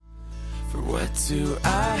What do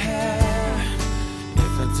I have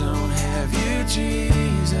if I don't have you,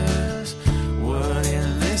 Jesus? What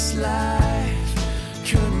in this life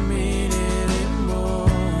could mean anymore?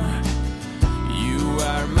 You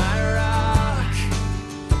are my rock,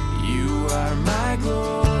 you are my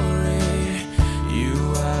glory, you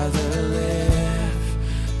are the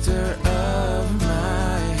lifter of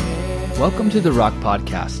my head. Welcome to the Rock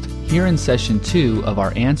Podcast. Here in Session 2 of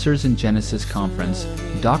our Answers in Genesis conference,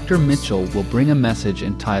 Dr. Mitchell will bring a message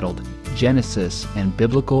entitled Genesis and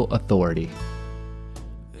Biblical Authority.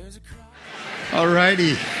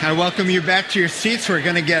 Alrighty, I welcome you back to your seats. We're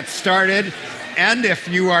going to get started. And if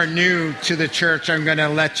you are new to the church, I'm going to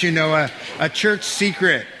let you know a church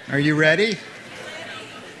secret. Are you ready?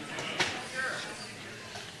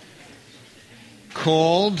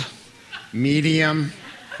 Cold, medium,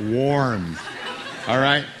 warm. All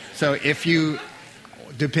right? So if you,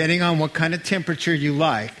 depending on what kind of temperature you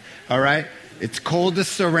like, all right, it's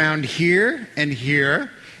coldest around here, and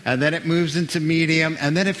then it moves into medium,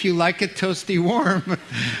 and then if you like it toasty warm,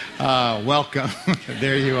 welcome.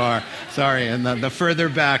 There you are. Sorry, and the further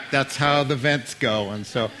back, that's how the vents go. And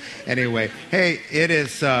so, anyway, hey, it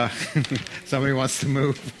is, somebody wants to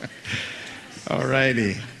move. All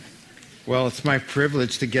righty. Well, it's my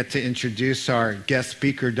privilege to get to introduce our guest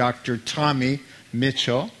speaker, Dr. Tommy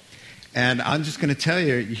Mitchell. And I'm just going to tell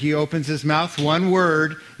you, he opens his mouth, one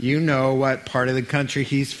word, you know what part of the country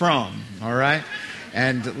he's from, all right?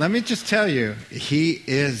 And let me just tell you, he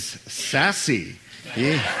is sassy.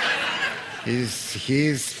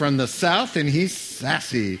 He's from the South, and he's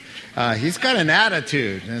sassy. He's got an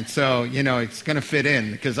attitude, and so, you know, it's going to fit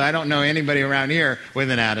in, because I don't know anybody around here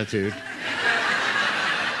with an attitude.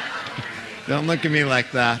 Don't look at me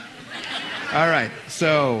like that. All right,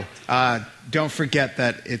 so don't forget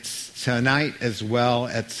that it's tonight as well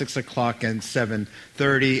at 6 o'clock and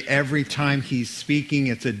 7:30. Every time he's speaking,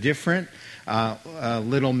 it's a different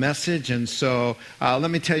little message. And so let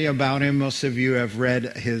me tell you about him. Most of you have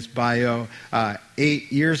read his bio.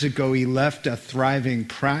 8 years ago, he left a thriving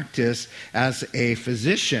practice as a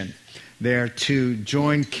physician there to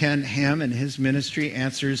join Ken Ham and his ministry,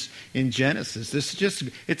 Answers in Genesis.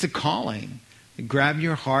 It's a calling. Grab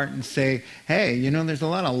your heart and say, hey, you know, there's a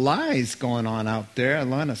lot of lies going on out there. I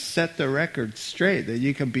want to set the record straight that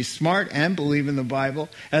you can be smart and believe in the Bible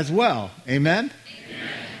as well. Amen? Amen.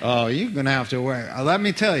 Oh, you're going to have to work. Let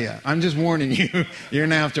me tell you, I'm just warning you, you're going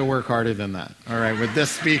to have to work harder than that. All right, with this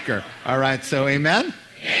speaker. All right, so amen?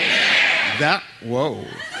 Amen. Whoa.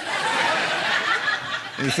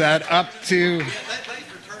 Is that up to...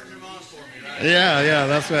 Yeah,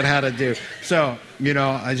 that's what I had to do. So, you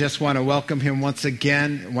know, I just want to welcome him once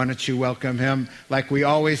again. Why don't you welcome him like we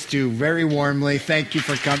always do, very warmly. Thank you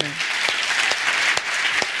for coming.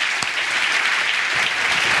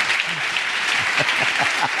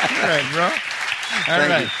 All right, bro. All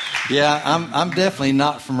right. Yeah, I'm definitely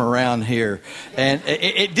not from around here. And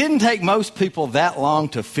it didn't take most people that long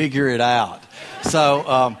to figure it out.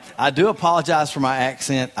 So I do apologize for my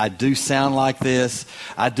accent. I do sound like this.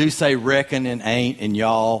 I do say reckon and ain't and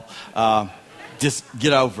y'all. Just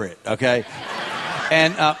get over it, okay?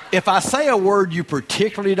 And if I say a word you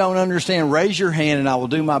particularly don't understand, raise your hand and I will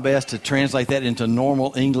do my best to translate that into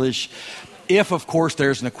normal English. If, of course,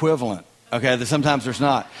 there's an equivalent. Okay, sometimes there's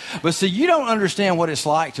not. But see, you don't understand what it's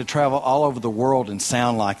like to travel all over the world and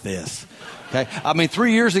sound like this. Okay? I mean,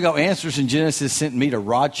 3 years ago, Answers in Genesis sent me to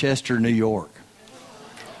Rochester, New York.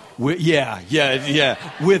 With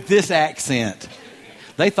this accent.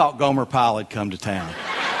 They thought Gomer Pyle had come to town.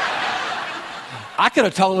 I could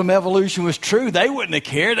have told them evolution was true. They wouldn't have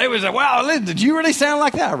cared. They would say, wow, did you really sound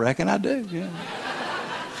like that? I reckon I do, yeah.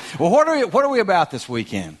 Well, what are we about this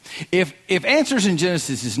weekend? If Answers in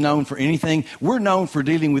Genesis is known for anything, we're known for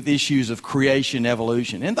dealing with issues of creation,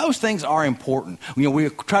 evolution. And those things are important. You know, we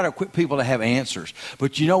try to equip people to have answers.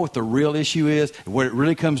 But you know what the real issue is? What it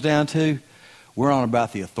really comes down to? We're on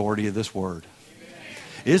about the authority of this word.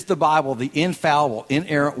 Is the Bible the infallible,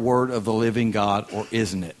 inerrant word of the living God, or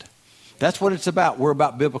isn't it? That's what it's about. We're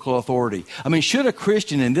about biblical authority. I mean, should a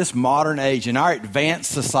Christian in this modern age, in our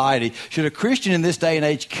advanced society, should a Christian in this day and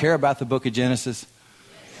age care about the book of Genesis?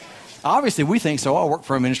 Obviously, we think so. I work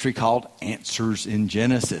for a ministry called Answers in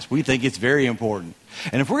Genesis. We think it's very important.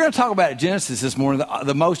 And if we're going to talk about Genesis this morning,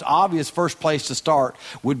 the most obvious first place to start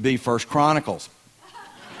would be 1 Chronicles.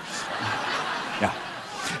 Yeah.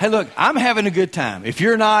 Hey, look, I'm having a good time. If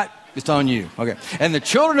you're not, it's on you. Okay. And the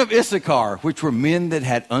children of Issachar, which were men that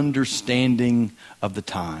had understanding of the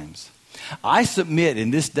times. I submit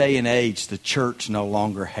in this day and age, the church no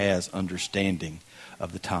longer has understanding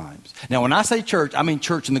of the times. Now, when I say church, I mean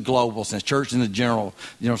church in the global sense, church in the general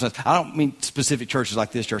sense. I don't mean specific churches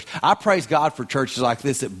like this church. I praise God for churches like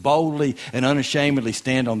this that boldly and unashamedly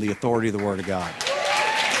stand on the authority of the Word of God.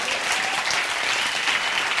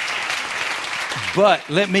 But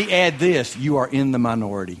let me add this. You are in the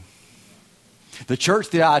minority. The church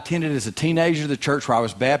that I attended as a teenager, the church where I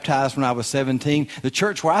was baptized when I was 17, the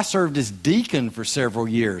church where I served as deacon for several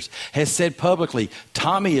years, has said publicly,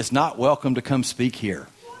 Tommy is not welcome to come speak here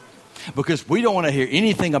because we don't want to hear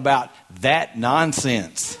anything about that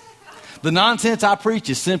nonsense. The nonsense I preach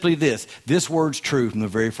is simply this. This word's true from the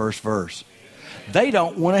very first verse. They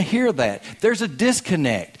don't want to hear that. There's a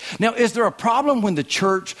disconnect. Now, is there a problem when the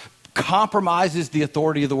church compromises the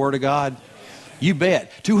authority of the Word of God? You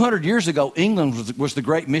bet. 200 years ago, England was the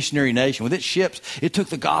great missionary nation. With its ships, it took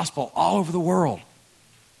the gospel all over the world.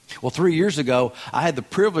 Well, 3 years ago, I had the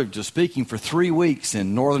privilege of speaking for 3 weeks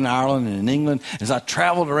in Northern Ireland and in England. As I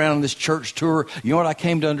traveled around on this church tour, you know what I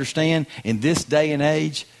came to understand? In this day and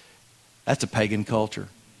age, that's a pagan culture.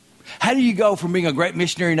 How do you go from being a great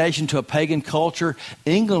missionary nation to a pagan culture?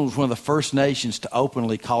 England was one of the first nations to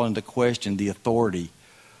openly call into question the authority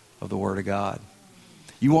of the Word of God.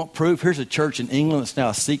 You want proof? Here's a church in England that's now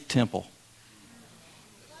a Sikh temple.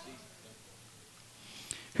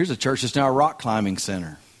 Here's a church that's now a rock climbing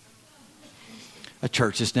center. A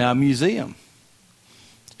church that's now a museum.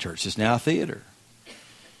 A church that's now a theater.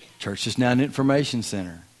 A church that's now an information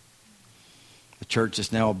center. A church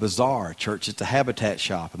that's now a bazaar. A church that's a habitat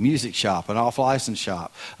shop, a music shop, an off-license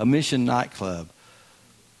shop, a mission nightclub,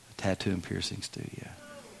 a tattoo and piercing studio.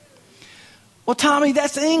 Well, Tommy,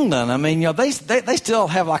 that's England. I mean, they still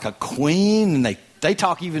have like a queen, and they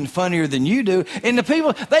talk even funnier than you do. And the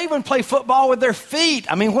people, they even play football with their feet.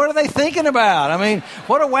 I mean, what are they thinking about? I mean,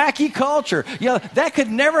 what a wacky culture. That could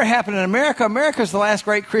never happen in America. America's the last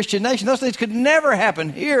great Christian nation. Those things could never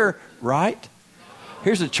happen here, right?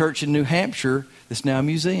 Here's a church in New Hampshire that's now a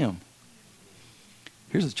museum.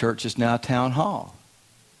 Here's a church that's now a town hall.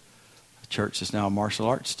 A church that's now a martial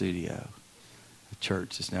arts studio. A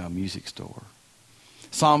church that's now a music store.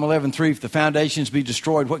 Psalm 11:3, if the foundations be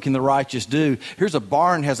destroyed, what can the righteous do? Here's a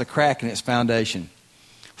barn that has a crack in its foundation.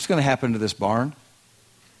 What's going to happen to this barn?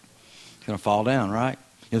 It's going to fall down, right?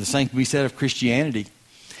 The same can be said of Christianity.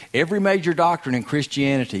 Every major doctrine in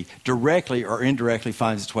Christianity, directly or indirectly,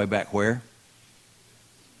 finds its way back where?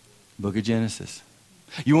 Book of Genesis.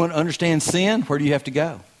 You want to understand sin? Where do you have to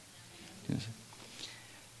go?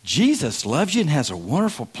 Jesus loves you and has a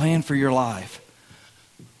wonderful plan for your life.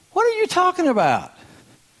 What are you talking about?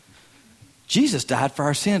 Jesus died for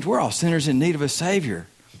our sins. We're all sinners in need of a Savior.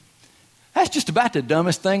 That's just about the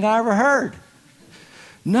dumbest thing I ever heard.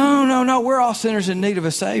 No. We're all sinners in need of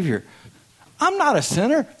a Savior. I'm not a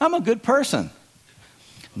sinner. I'm a good person.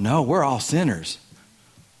 No, we're all sinners.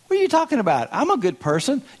 What are you talking about? I'm a good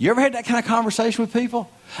person. You ever had that kind of conversation with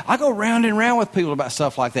people? I go round and round with people about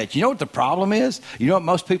stuff like that. You know what the problem is? You know what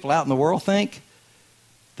most people out in the world think?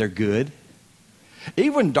 They're good.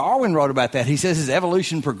 Even Darwin wrote about that. He says as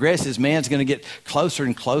evolution progresses, man's going to get closer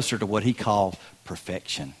and closer to what he called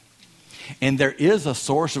perfection. And there is a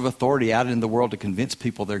source of authority out in the world to convince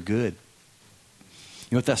people they're good.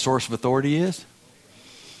 You know what that source of authority is?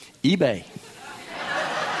 eBay.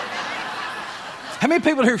 How many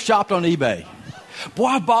people here have shopped on eBay? Boy,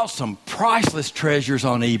 I bought some priceless treasures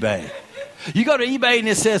on eBay. You go to eBay and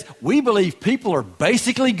it says, we believe people are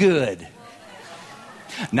basically good.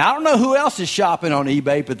 Now, I don't know who else is shopping on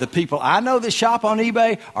eBay, but the people I know that shop on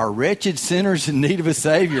eBay are wretched sinners in need of a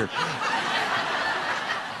Savior.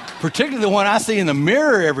 Particularly the one I see in the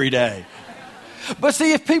mirror every day. But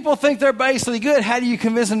see, if people think they're basically good, how do you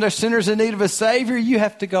convince them they're sinners in need of a Savior? You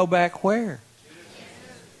have to go back where?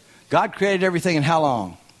 God created everything in how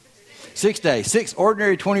long? 6 days. 6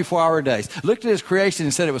 ordinary 24-hour days. Looked at his creation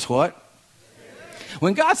and said it was what?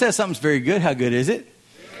 When God says something's very good, how good is it?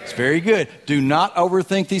 It's very good. Do not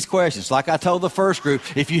overthink these questions. Like I told the first group,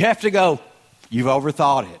 if you have to go, you've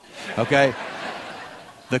overthought it. Okay?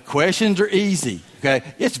 The questions are easy. Okay?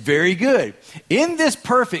 It's very good. In this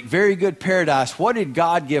perfect, very good paradise, what did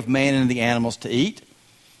God give man and the animals to eat?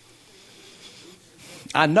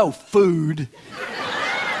 I know, food.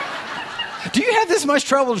 Do you have this much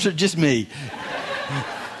trouble or is it just me?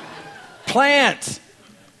 Plants.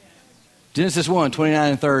 Genesis 1, 29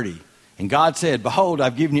 and 30. And God said, behold,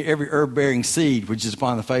 I've given you every herb-bearing seed which is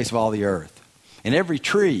upon the face of all the earth, and every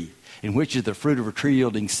tree in which is the fruit of a tree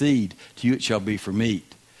yielding seed, to you it shall be for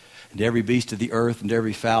meat. And to every beast of the earth, and to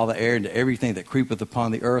every fowl of the air, and to everything that creepeth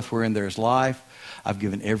upon the earth wherein there is life, I've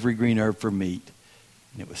given every green herb for meat.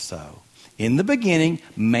 And it was so. In the beginning,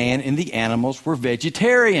 man and the animals were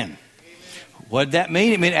vegetarian. What did that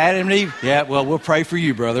mean? It meant Adam and Eve. Yeah, well, we'll pray for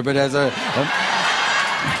you, brother. But as a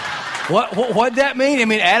what did that mean? I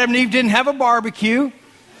mean, Adam and Eve didn't have a barbecue.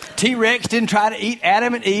 T-Rex didn't try to eat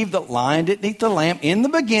Adam and Eve. The lion didn't eat the lamb. In the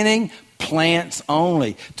beginning, plants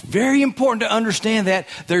only. It's very important to understand that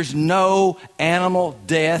there's no animal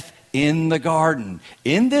death in the garden.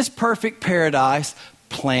 In this perfect paradise,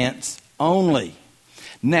 plants only.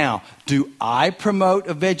 Now, do I promote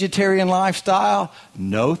a vegetarian lifestyle?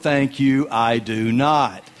 No, thank you, I do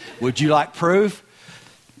not. Would you like proof?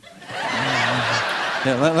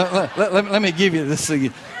 Let me give you this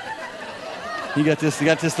thing. You got this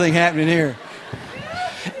thing happening here.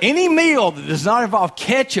 Any meal that does not involve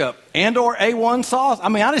ketchup and or A1 sauce, I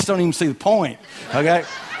mean, I just don't even see the point, okay?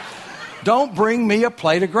 Don't bring me a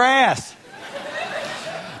plate of grass.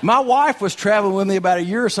 My wife was traveling with me about a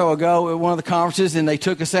year or so ago at one of the conferences, and they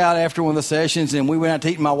took us out after one of the sessions, and we went out to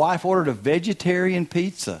eat, and my wife ordered a vegetarian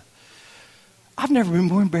pizza. I've never been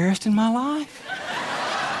more embarrassed in my life.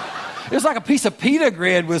 It was like a piece of pita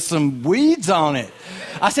bread with some weeds on it.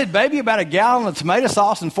 I said, baby, about a gallon of tomato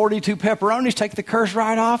sauce and 42 pepperonis, take the curse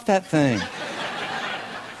right off that thing.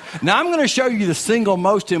 Now, I'm going to show you the single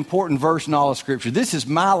most important verse in all of Scripture. This is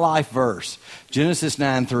my life verse, Genesis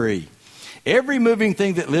 9:3. Every moving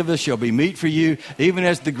thing that liveth shall be meat for you, even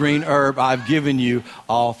as the green herb I've given you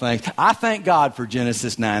all things. I thank God for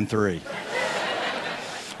Genesis 9:3.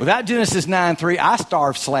 Without Genesis 9:3, I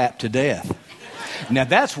starve slap to death. Now,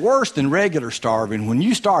 that's worse than regular starving. When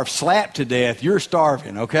you starve slap to death, you're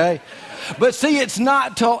starving, okay? But see, it's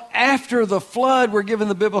not till after the flood we're given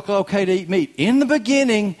the biblical okay to eat meat. In the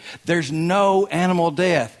beginning, there's no animal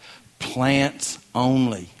death. Plants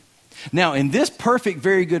only. Now, in this perfect,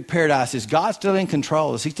 very good paradise, is God still in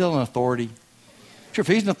control? Is he still in authority? Sure, if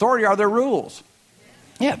he's in authority, are there rules?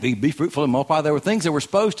 Yeah, be fruitful and multiply. There were things that we're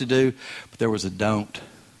supposed to do, but there was a don't.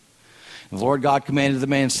 And the Lord God commanded the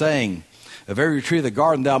man, saying, of every tree of the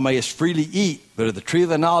garden thou mayest freely eat, but of the tree of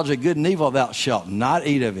the knowledge of good and evil thou shalt not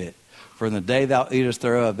eat of it. For in the day thou eatest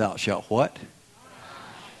thereof thou shalt what?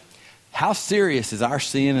 How serious is our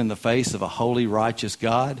sin in the face of a holy, righteous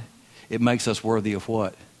God? It makes us worthy of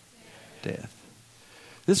what? Death.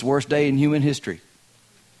 This is the worst day in human history.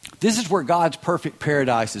 This is where God's perfect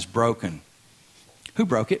paradise is broken. Who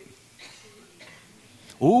broke it?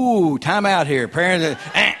 Ooh, time out here.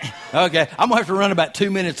 Okay, I'm going to have to run about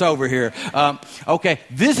 2 minutes over here. Okay,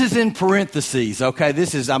 this is in parentheses. Okay,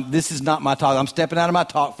 this is not my talk. I'm stepping out of my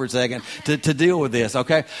talk for a second to deal with this.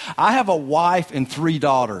 Okay, I have a wife and 3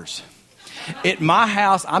 daughters. At my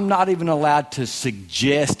house, I'm not even allowed to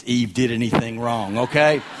suggest Eve did anything wrong.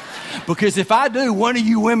 Okay. Because if I do, one of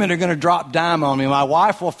you women are going to drop dime on me. My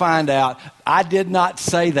wife will find out I did not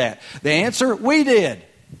say that. The answer, we did.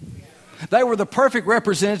 They were the perfect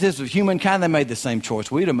representatives of humankind. They made the same choice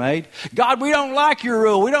we'd have made. God, we don't like your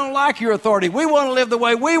rule. We don't like your authority. We want to live the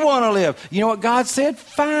way we want to live. You know what God said?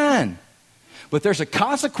 Fine. But there's a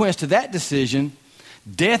consequence to that decision.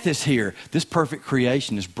 Death is here. This perfect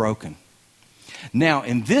creation is broken. Now,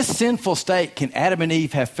 in this sinful state, can Adam and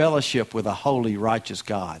Eve have fellowship with a holy, righteous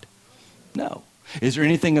God? No. Is there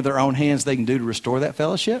anything in their own hands they can do to restore that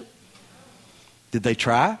fellowship? Did they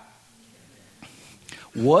try?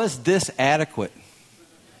 Was this adequate?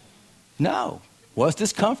 No. Was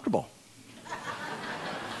this comfortable?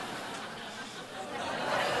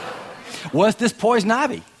 Was this poison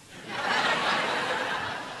ivy?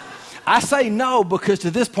 I say no because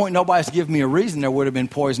to this point nobody's given me a reason there would have been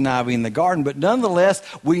poison ivy in the garden, but nonetheless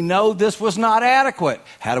we know this was not adequate.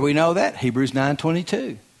 How do we know that? Hebrews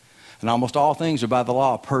 9:22. And almost all things are by the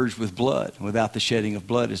law purged with blood. Without the shedding of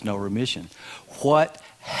blood is no remission. What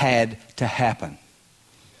had to happen?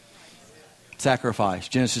 Sacrifice.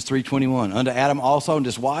 Genesis 3:21. Unto Adam also and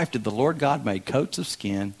his wife did the Lord God make coats of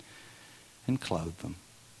skin and clothe them.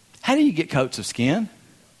 How do you get coats of skin?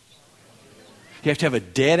 You have to have a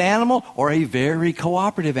dead animal or a very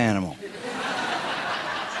cooperative animal.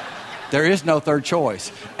 There is no third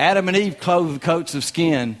choice. Adam and Eve clothed with coats of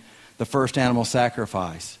skin, the first animal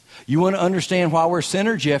sacrifice. You want to understand why we're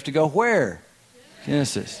sinners? You have to go where?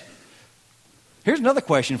 Genesis. Here's another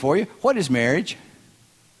question for you. What is marriage?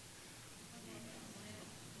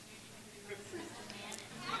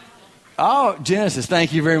 Oh, Genesis.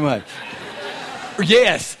 Thank you very much.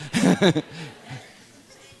 Yes.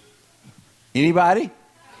 Anybody?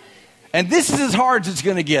 And this is as hard as it's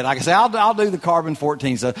going to get. Like I say, I'll do the carbon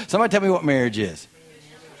 14. So somebody tell me what marriage is.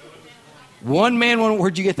 One man,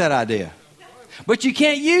 where'd you get that idea? But you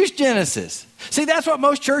can't use Genesis. See, that's what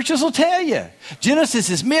most churches will tell you. Genesis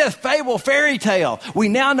is myth, fable, fairy tale. We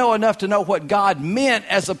now know enough to know what God meant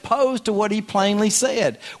as opposed to what he plainly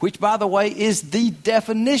said, which, by the way, is the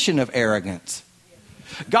definition of arrogance.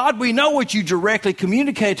 God, we know what you directly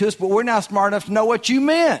communicated to us, but we're not smart enough to know what you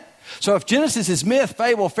meant. So if Genesis is myth,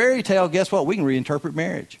 fable, fairy tale, guess what? We can reinterpret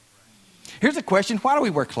marriage. Here's a question. Why do we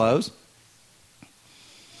wear clothes?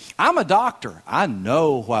 I'm a doctor. I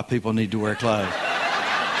know why people need to wear clothes.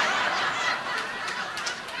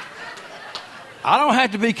 I don't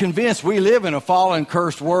have to be convinced we live in a fallen,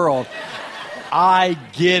 cursed world. I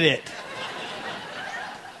get it.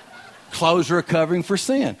 Clothes are a covering for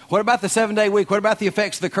sin. What about the 7-day week? What about the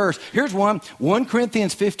effects of the curse? Here's one. 1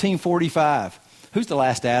 Corinthians 15:45. Who's the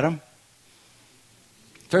last Adam?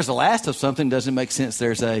 If there's the last of something, doesn't make sense.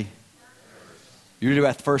 There's a... You read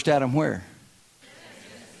about the first Adam where?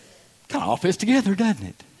 Kind of all fits together, doesn't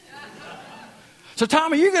it? So,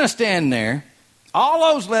 Tommy, you're going to stand there,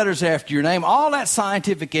 all those letters after your name, all that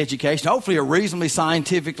scientific education, hopefully a reasonably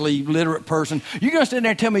scientifically literate person. You're going to stand there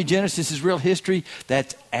and tell me Genesis is real history?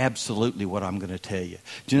 That's absolutely what I'm going to tell you.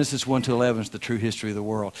 Genesis 1-11 is the true history of the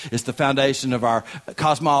world. It's the foundation of our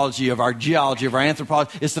cosmology, of our geology, of our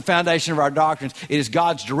anthropology. It's the foundation of our doctrines. It is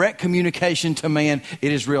God's direct communication to man.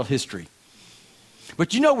 It is real history.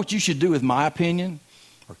 But you know what you should do with my opinion?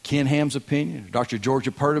 Or Ken Ham's opinion, or Dr. Georgia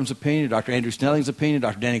Purdum's opinion, or Dr. Andrew Snelling's opinion,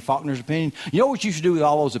 Dr. Danny Faulkner's opinion. You know what you should do with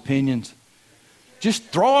all those opinions? Just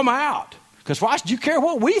throw them out. Because why should you care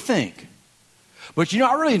what we think? But you know,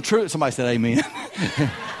 I really and truly, somebody said amen.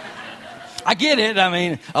 I get it. I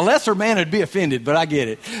mean, a lesser man would be offended, but I get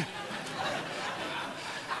it.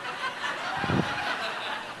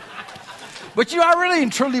 But you know, I really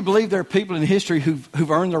and truly believe there are people in history who've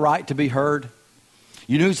earned the right to be heard.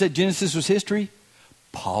 You know who said Genesis was history?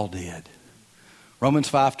 Paul did. Romans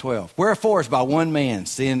 5:12. Wherefore, as by one man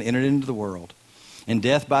sin entered into the world, and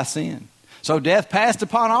death by sin. So death passed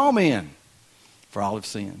upon all men, for all have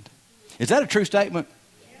sinned. Is that a true statement?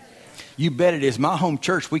 Yes. You bet it is. My home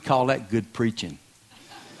church, we call that good preaching.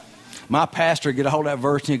 My pastor would get a hold of that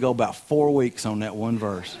verse and he'd go about 4 weeks on that one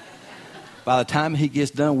verse. By the time he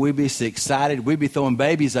gets done, we'd be so excited, we'd be throwing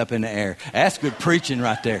babies up in the air. That's good preaching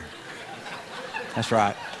right there. That's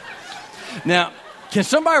right. Now, can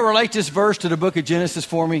somebody relate this verse to the book of Genesis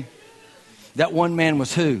for me? That one man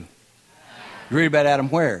was who? You read about Adam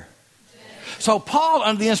where? So Paul,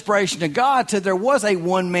 under the inspiration of God, said there was a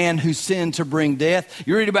one man who sinned to bring death.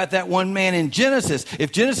 You read about that one man in Genesis.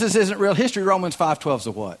 If Genesis isn't real history, Romans 5:12 is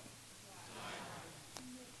a what?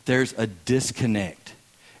 There's a disconnect.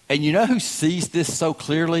 And you know who sees this so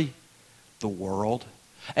clearly? The world.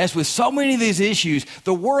 As with so many of these issues,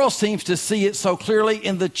 the world seems to see it so clearly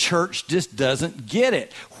and the church just doesn't get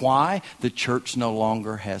it. Why? The church no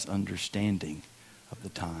longer has understanding of the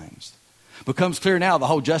times. Becomes clear now the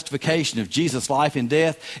whole justification of Jesus' life and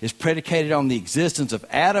death is predicated on the existence of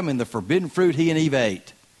Adam and the forbidden fruit he and Eve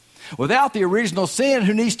ate. Without the original sin,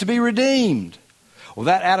 who needs to be redeemed?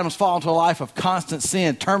 Without Adam's fall into a life of constant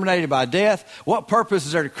sin terminated by death, what purpose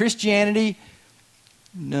is there to Christianity?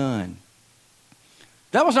 None.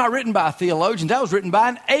 That was not written by a theologian. That was written by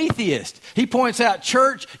an atheist. He points out,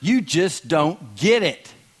 church, you just don't get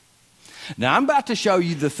it. Now, I'm about to show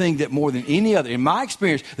you the thing that more than any other, in my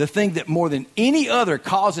experience, the thing that more than any other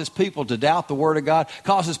causes people to doubt the Word of God,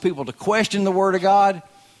 causes people to question the Word of God,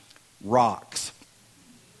 rocks.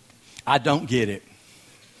 I don't get it.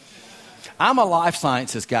 I'm a life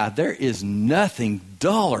sciences guy. There is nothing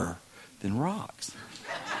duller than rocks.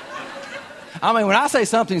 I mean, when I say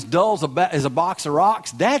something's dull as a box of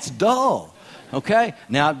rocks, that's dull. Okay?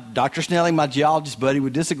 Now, Dr. Snelling, my geologist buddy,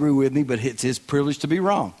 would disagree with me, but it's his privilege to be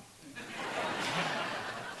wrong.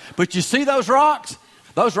 But you see those rocks?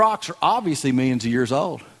 Those rocks are obviously millions of years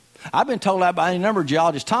old. I've been told that by any number of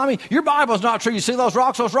geologists. Tommy, your Bible's not true. You see those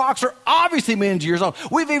rocks? Those rocks are obviously millions of years old.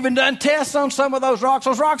 We've even done tests on some of those rocks.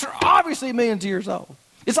 Those rocks are obviously millions of years old.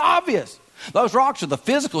 It's obvious. Those rocks are the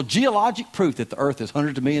physical, geologic proof that the earth is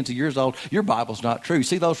hundreds of millions of years old. Your Bible's not true.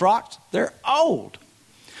 See those rocks? They're old.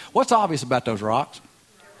 What's obvious about those rocks?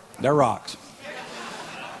 They're rocks.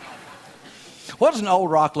 What does an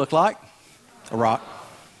old rock look like? A rock.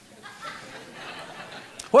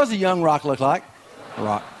 What does a young rock look like? A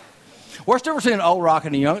rock. What's the difference between an old rock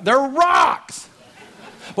and a young? They're rocks.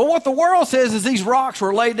 But what the world says is these rocks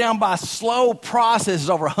were laid down by slow processes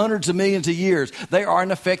over hundreds of millions of years. They are,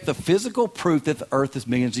 in effect, the physical proof that the earth is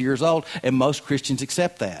millions of years old, and most Christians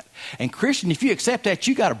accept that. And Christian, if you accept that,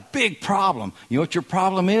 you got a big problem. You know what your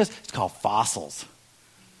problem is? It's called fossils.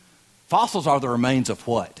 Fossils are the remains of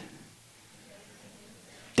what?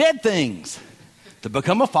 Dead things. To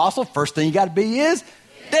become a fossil, first thing you got to be is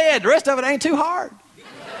dead. The rest of it ain't too hard.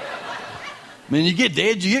 I mean, you get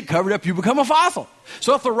dead, you get covered up, you become a fossil.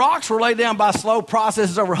 So if the rocks were laid down by slow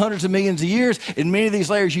processes over hundreds of millions of years, in many of these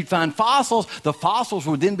layers you'd find fossils. The fossils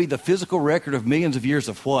would then be the physical record of millions of years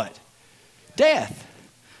of what? Death.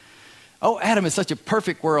 Oh, Adam is such a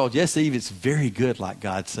perfect world. Yes, Eve, it's very good, like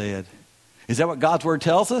God said. Is that what God's word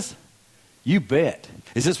tells us? You bet.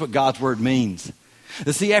 Is this what God's word means?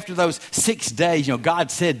 You see, after those 6 days,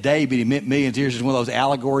 God said day, but he meant millions of years. It's one of those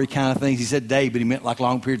allegory kind of things. He said day, but he meant like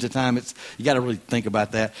long periods of time. You got to really think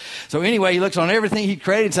about that. So anyway, he looks on everything he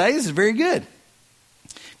created and says, hey, this is very good,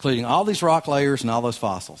 including all these rock layers and all those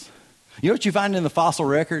fossils. You know what you find in the fossil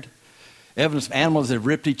record? Evidence of animals that have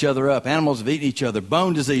ripped each other up, animals have eaten each other,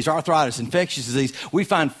 bone disease, arthritis, infectious disease. We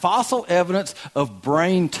find fossil evidence of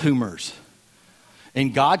brain tumors.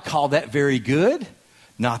 And God called that very good,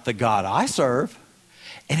 not the God I serve.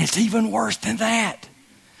 And it's even worse than that.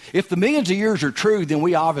 If the millions of years are true, then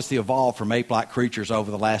we obviously evolved from ape-like creatures over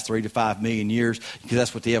the last 3 to 5 million years, because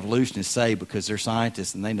that's what the evolutionists say, because they're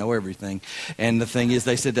scientists and they know everything. And the thing is,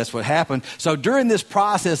 they said that's what happened. So during this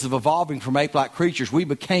process of evolving from ape-like creatures, we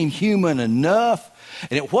became human enough.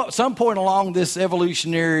 And at some point along this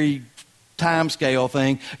evolutionary time scale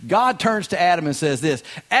thing, God turns to Adam and says this,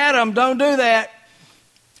 Adam, don't do that,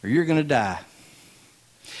 or you're going to die.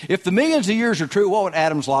 If the millions of years are true, what would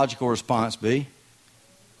Adam's logical response be?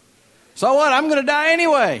 So what? I'm going to die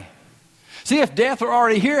anyway. See, if death were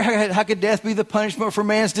already here, how could death be the punishment for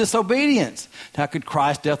man's disobedience? How could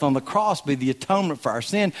Christ's death on the cross be the atonement for our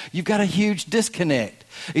sin? You've got a huge disconnect.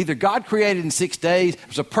 Either God created in 6 days, it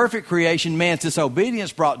was a perfect creation, man's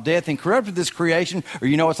disobedience brought death and corrupted this creation, or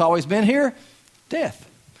you know what's always been here? Death.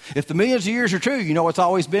 If the millions of years are true, you know what's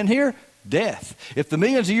always been here? Death. If the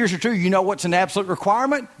millions of years are true, you know what's an absolute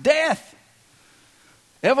requirement? Death.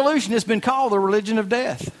 Evolution has been called the religion of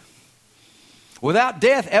death. Without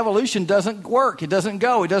death, evolution doesn't work. It doesn't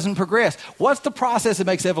go. It doesn't progress. What's the process that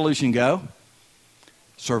makes evolution go?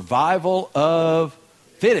 Survival of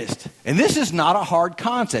fittest. And this is not a hard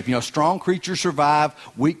concept. Strong creatures survive,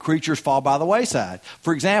 weak creatures fall by the wayside.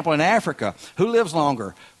 For example, in Africa, who lives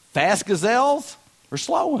longer? Fast gazelles or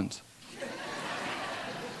slow ones?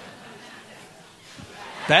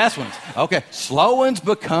 Fast ones. Okay. Slow ones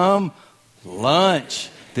become lunch.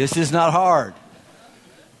 This is not hard.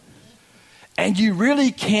 And you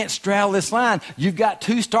really can't straddle this line. You've got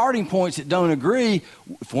 2 starting points that don't agree.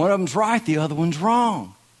 If one of them's right, the other one's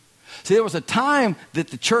wrong. See, there was a time that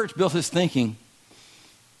the church built its thinking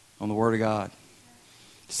on the Word of God.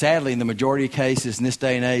 Sadly, in the majority of cases in this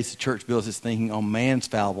day and age, the church builds its thinking on man's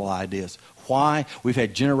fallible ideas. Why? We've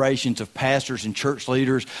had generations of pastors and church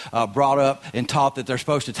leaders brought up and taught that they're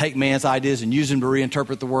supposed to take man's ideas and use them to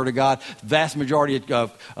reinterpret the Word of God. The vast majority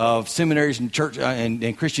of seminaries and church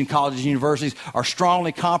and Christian colleges and universities are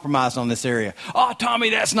strongly compromised on this area. Oh, Tommy,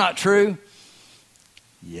 that's not true.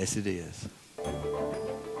 Yes, it is.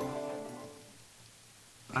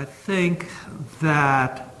 I think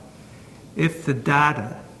that if the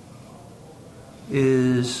data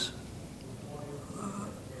is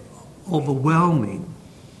overwhelming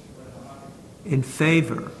in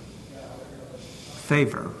favor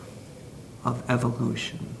of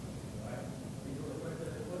evolution,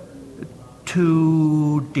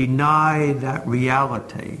 to deny that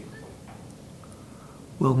reality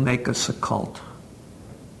will make us a cult,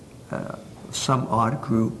 some odd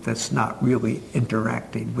group that's not really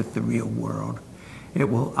interacting with the real world. It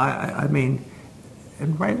will, I mean,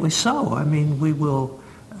 and rightly so. I mean, we will,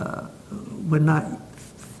 we're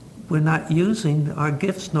not using our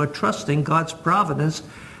gifts nor trusting God's providence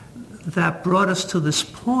that brought us to this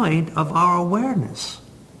point of our awareness.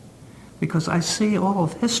 Because I see all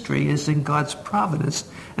of history is in God's providence,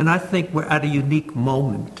 and I think we're at a unique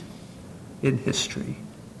moment in history.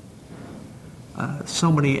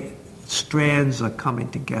 So many strands are coming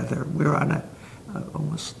together. We're on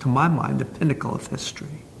almost, to my mind, the pinnacle of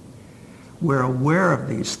history. We're aware of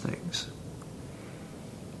these things.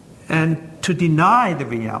 And to deny the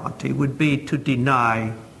reality would be to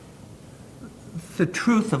deny the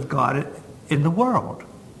truth of God in the world,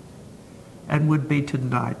 and would be to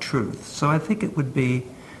deny truth. So I think it would be...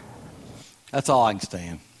 That's all I can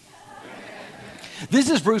stand. This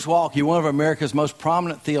is Bruce Waltke, one of America's most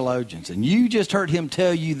prominent theologians, and you just heard him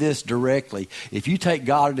tell you this directly. If you take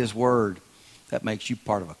God at His word, that makes you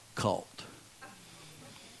part of a cult.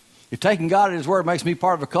 If taking God at His word makes me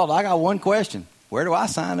part of a cult, I got one question. Where do I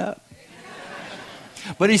sign up?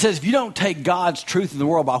 But he says if you don't take God's truth in the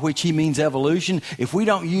world, by which he means evolution, if we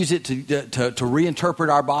don't use it to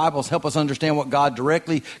reinterpret our Bibles, help us understand what God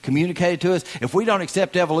directly communicated to us, if we don't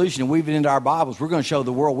accept evolution and weave it into our Bibles, we're going to show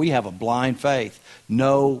the world we have a blind faith.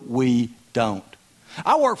 No, we don't.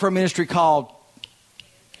 I work for a ministry called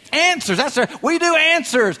Answers. We do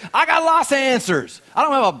answers. I got lots of answers. I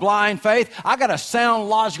don't have a blind faith. I got a sound,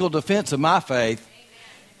 logical defense of my faith.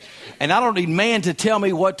 And I don't need man to tell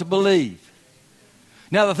me what to believe.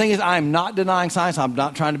 Now, the thing is, I'm not denying science. I'm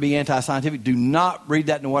not trying to be anti-scientific. Do not read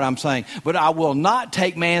that into what I'm saying. But I will not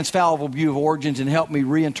take man's fallible view of origins and help me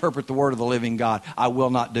reinterpret the word of the living God. I will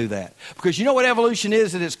not do that. Because you know what evolution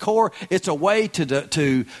is at its core? It's a way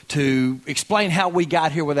to explain how we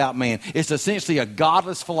got here without man. It's essentially a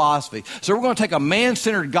godless philosophy. So we're going to take a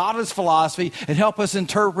man-centered, godless philosophy and help us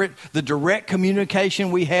interpret the direct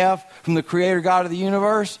communication we have from the Creator God of the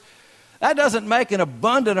universe. That doesn't make an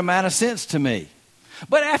abundant amount of sense to me.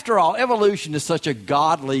 But after all, evolution is such a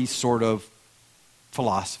godly sort of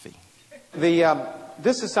philosophy.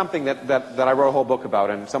 This is something that I wrote a whole book about,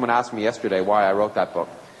 and someone asked me yesterday why I wrote that book.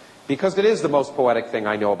 Because it is the most poetic thing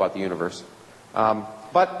I know about the universe.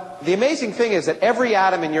 But the amazing thing is that every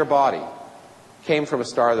atom in your body came from a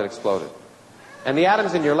star that exploded. And the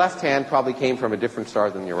atoms in your left hand probably came from a different star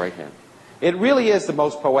than your right hand. It really is the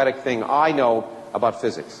most poetic thing I know about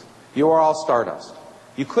physics. You are all stardust.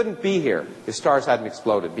 You couldn't be here if stars hadn't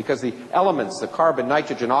exploded, because the elements, the carbon,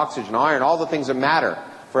 nitrogen, oxygen, iron, all the things that matter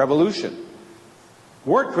for evolution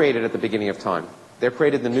weren't created at the beginning of time. They're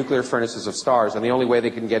created in the nuclear furnaces of stars, and the only way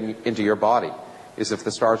they can get into your body is if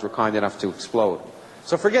the stars were kind enough to explode.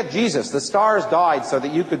 So forget Jesus. The stars died so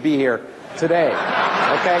that you could be here today.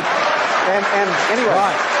 Okay? And anyway.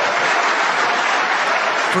 Right.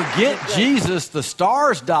 Forget Jesus. The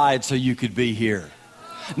stars died so you could be here.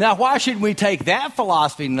 Now, why shouldn't we take that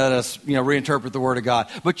philosophy and let us, reinterpret the Word of God?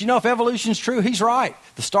 But if evolution's true, he's right.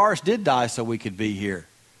 The stars did die so we could be here.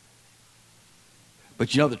 But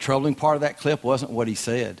the troubling part of that clip wasn't what he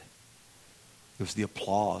said. It was the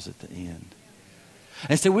applause at the end.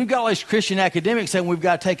 And so we've got all these Christian academics saying we've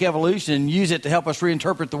got to take evolution and use it to help us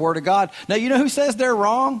reinterpret the Word of God. Now, you know who says they're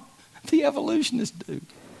wrong? The evolutionists do.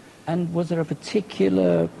 And was there a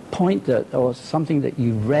particular point or something that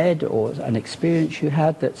you read or an experience you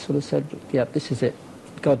had that sort of said, yeah, this is it,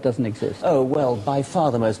 God doesn't exist? Oh, well, by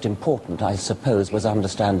far the most important, I suppose, was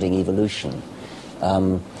understanding evolution.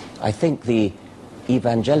 I think the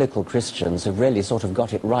evangelical Christians have really sort of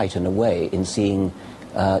got it right in a way in seeing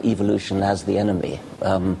evolution as the enemy,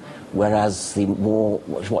 whereas the more,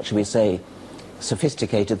 what shall we say,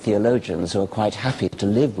 sophisticated theologians who are quite happy to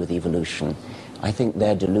live with evolution, I think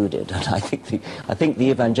they're deluded. And I think the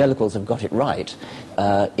evangelicals have got it right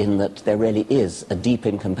in that there really is a deep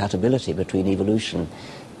incompatibility between evolution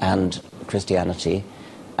and Christianity.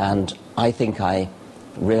 And I think I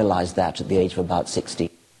realized that at the age of about 60.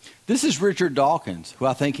 This is Richard Dawkins, who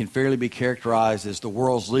I think can fairly be characterized as the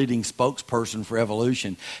world's leading spokesperson for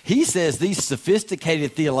evolution. He says these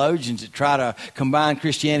sophisticated theologians that try to combine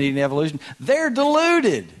Christianity and evolution, they're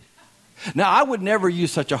deluded. Now, I would never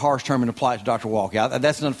use such a harsh term and apply it to Dr. Walke.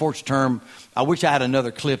 That's an unfortunate term. I wish I had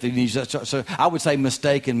another clip that used that. So I would say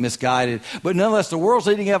mistaken, misguided. But nonetheless, the world's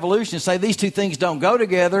leading evolutionists say these two things don't go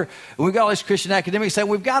together. And we've got all these Christian academics saying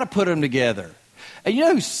we've got to put them together. And you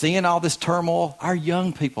know who's seeing all this turmoil? Our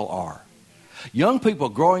young people are. Young people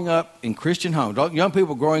growing up in Christian homes, young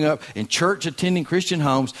people growing up in church-attending Christian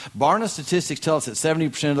homes, Barna statistics tell us that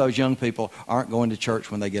 70% of those young people aren't going to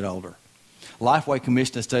church when they get older. Lifeway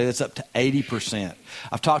commissioned a study that's up to 80%.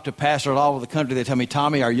 I've talked to pastors all over the country. They tell me,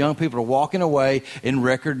 Tommy, our young people are walking away in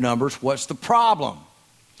record numbers. What's the problem?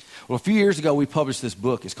 Well, a few years ago, we published this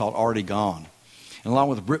book. It's called Already Gone. And along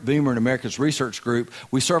with Britt Beamer and America's Research Group,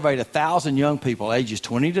 we surveyed 1,000 young people ages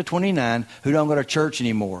 20 to 29 who don't go to church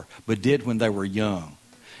anymore, but did when they were young.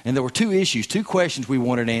 And there were two questions we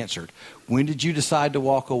wanted answered. When did you decide to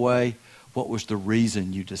walk away? What was the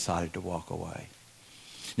reason you decided to walk away?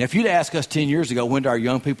 Now, if you'd asked us 10 years ago, when did our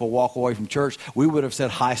young people walk away from church, we would have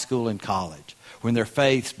said high school and college, when their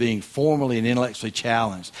faith's being formally and intellectually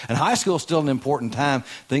challenged. And high school is still an important time.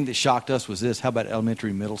 The thing that shocked us was this: how about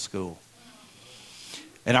elementary and middle school?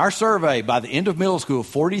 In our survey, by the end of middle school,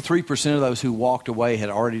 43% of those who walked away had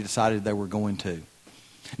already decided they were going to.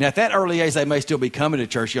 Now, at that early age, they may still be coming to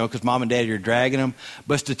church, because mom and daddy are dragging them.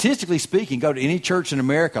 But statistically speaking, go to any church in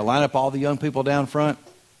America, line up all the young people down front,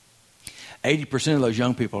 80% of those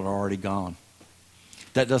young people are already gone.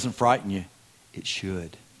 That doesn't frighten you. It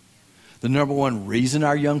should. The number one reason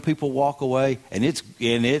our young people walk away, and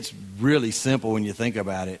it's really simple when you think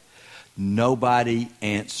about it, nobody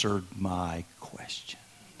answered my questions.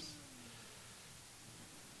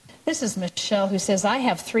 This is Michelle, who says, I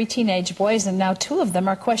have 3 teenage boys and now 2 of them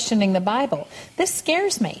are questioning the Bible. This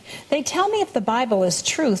scares me. They tell me if the Bible is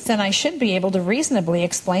truth, then I should be able to reasonably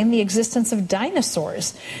explain the existence of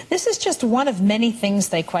dinosaurs. This is just one of many things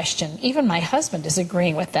they question. Even my husband is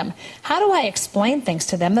agreeing with them. How do I explain things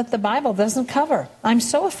to them that the Bible doesn't cover? I'm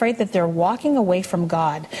so afraid that they're walking away from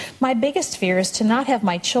God. My biggest fear is to not have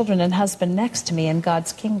my children and husband next to me in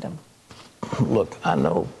God's kingdom. Look, I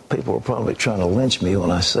know people are probably trying to lynch me when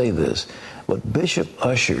I say this, but Bishop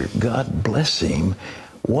Ussher, God bless him,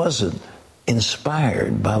 wasn't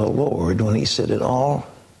inspired by the Lord when he said it all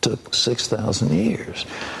took 6,000 years.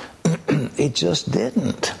 It just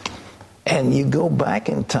didn't. And you go back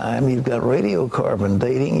in time, you've got radiocarbon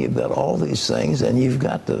dating, you've got all these things, and you've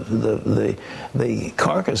got the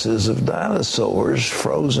carcasses of dinosaurs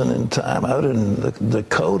frozen in time out in the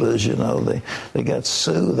Dakotas. You know, they got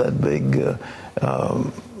Sioux, that big,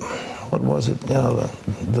 what was it? You know,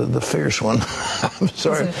 the fierce one. I'm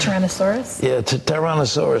sorry. Is it a Tyrannosaurus? Yeah,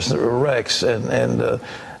 Tyrannosaurus Rex, and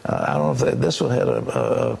I don't know if this one had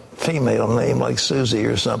a female name like Susie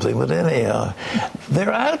or something, but anyhow,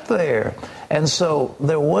 they're out there. And so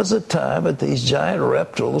there was a time that these giant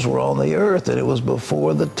reptiles were on the earth, and it was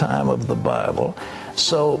before the time of the Bible.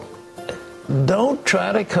 So don't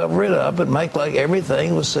try to cover it up and make like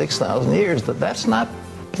everything was 6,000 years. That's not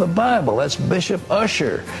the Bible. That's Bishop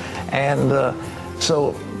Ussher. And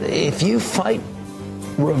so if you fight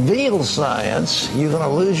reveal science, you're going to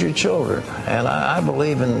lose your children. And I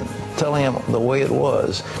believe in telling them the way it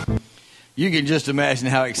was. You can just imagine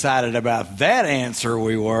how excited about that answer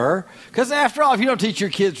we were. Because after all, if you don't teach your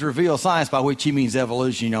kids reveal science, by which he means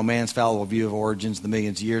evolution, you know, man's fallible view of origins, the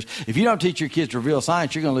millions of years. If you don't teach your kids reveal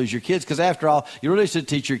science, you're going to lose your kids. Because after all, you really should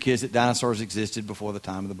teach your kids that dinosaurs existed before the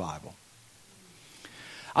time of the Bible.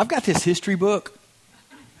 I've got this history book.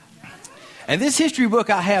 And this history book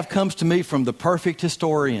I have comes to me from the perfect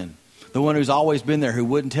historian, the one who's always been there, who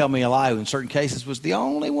wouldn't tell me a lie, who in certain cases was the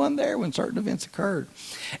only one there when certain events occurred.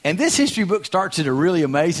 And this history book starts at a really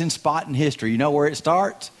amazing spot in history. You know where it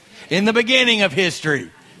starts? In the beginning of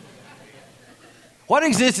history. What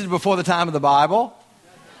existed before the time of the Bible?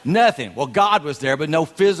 Nothing. Well, God was there, but no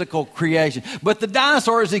physical creation. But the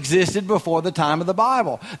dinosaurs existed before the time of the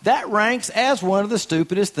Bible. That ranks as one of the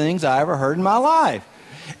stupidest things I ever heard in my life.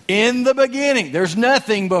 In the beginning. There's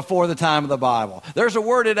nothing before the time of the Bible. There's a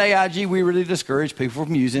word at AIG we really discourage people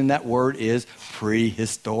from using. That word is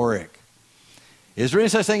prehistoric. Is there any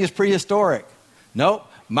such thing as prehistoric? Nope.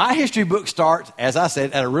 My history book starts, as I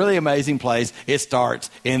said, at a really amazing place. It starts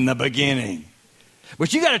in the beginning.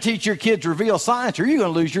 But you got to teach your kids reveal science or you're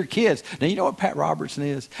going to lose your kids. Now, you know what Pat Robertson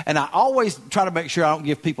is? And I always try to make sure I don't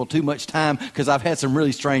give people too much time because I've had some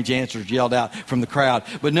really strange answers yelled out from the crowd.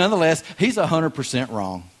 But nonetheless, he's 100%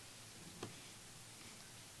 wrong.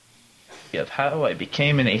 Of how I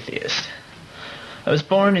became an atheist. I was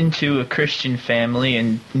born into a Christian family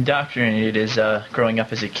and indoctrinated as growing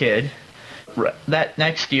up as a kid. That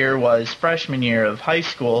next year was freshman year of high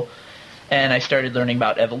school, and I started learning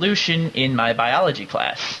about evolution in my biology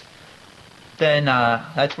class. Then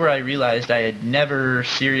that's where I realized I had never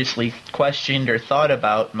seriously questioned or thought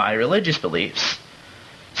about my religious beliefs.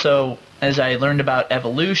 So as I learned about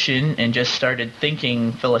evolution and just started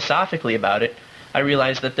thinking philosophically about it, I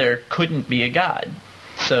realized that there couldn't be a God.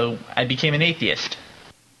 So I became an atheist.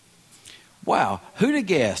 Wow, who'd have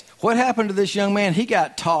guessed? What happened to this young man? He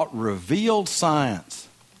got taught revealed science.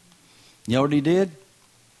 You know what he did?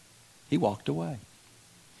 He walked away.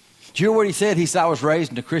 Do you hear what he said? He said, I was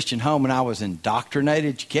raised in a Christian home and I was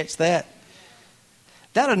indoctrinated. Did you catch that?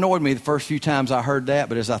 That annoyed me the first few times I heard that,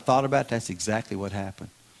 but as I thought about it, that's exactly what happened.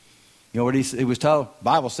 You know what he was told?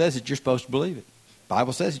 Bible says it, you're supposed to believe it.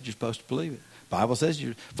 Bible says it, you're supposed to believe it. Bible says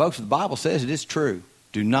folks, the Bible says it is true.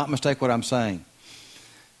 Do not mistake what I'm saying.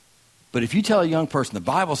 But if you tell a young person the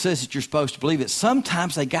Bible says that you're supposed to believe it,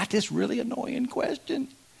 sometimes they got this really annoying question.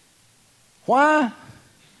 Why?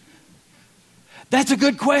 That's a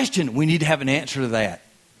good question. We need to have an answer to that.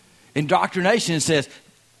 Indoctrination says,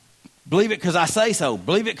 believe it because I say so.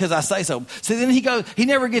 Believe it because I say so. So then he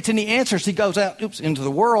never gets any answers. He goes out into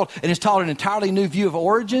the world and is taught an entirely new view of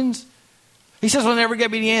origins. He says, well, never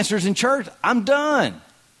get me any answers in church. I'm done.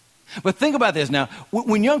 But think about this now.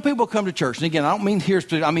 When young people come to church, and again, I don't mean here,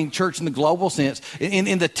 I mean church in the global sense.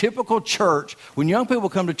 In the typical church, when young people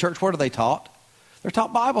come to church, what are they taught? They're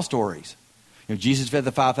taught Bible stories. You know, Jesus fed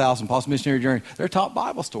the 5,000, Paul's missionary journey. They're taught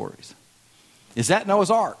Bible stories. Is that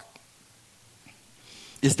Noah's Ark?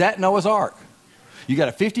 Is that Noah's Ark? You got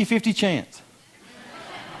a 50-50 chance.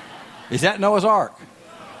 Is that Noah's Ark?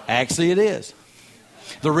 Actually, it is.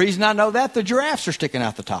 The reason I know that, the giraffes are sticking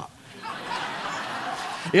out the top.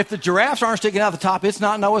 If the giraffes aren't sticking out the top, it's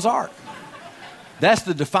not Noah's Ark. That's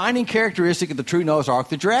the defining characteristic of the true Noah's Ark.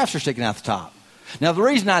 The giraffes are sticking out the top. Now, the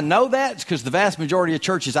reason I know that is because the vast majority of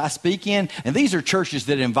churches I speak in, and these are churches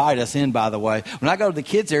that invite us in, by the way. When I go to the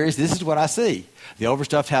kids' areas, this is what I see. The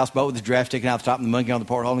overstuffed houseboat with the giraffe sticking out the top and the monkey on the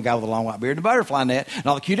porthole and the guy with the long white beard and the butterfly net and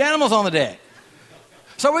all the cute animals on the deck.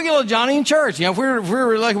 So we get little Johnny in church. If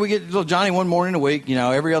we're lucky, we get little Johnny one morning a week,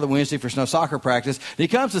 every other Wednesday for snow soccer practice. And he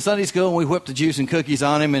comes to Sunday school and we whip the juice and cookies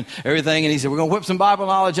on him and everything. And he said, we're going to whip some Bible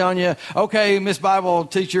knowledge on you. Okay, Miss Bible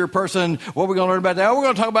teacher person, what are we going to learn about that? Oh, we're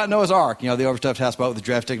going to talk about Noah's Ark. The overstuffed houseboat with the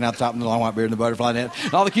giraffe sticking out the top and the long white beard and the butterfly net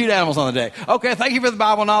and all the cute animals on the deck. Okay, thank you for the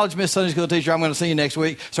Bible knowledge, Miss Sunday school teacher. I'm going to see you next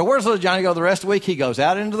week. So where does little Johnny go the rest of the week? He goes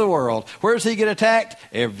out into the world. Where does he get attacked?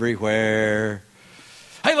 Everywhere.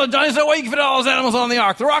 Hey, little Johnny, no way you can fit all those animals on the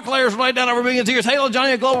ark. The rock layers were laid down over millions of years. Hey, little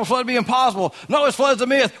Johnny, a global flood would be impossible. Noah's flood's a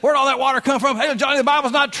myth. Where'd all that water come from? Hey, little Johnny, the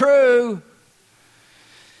Bible's not true.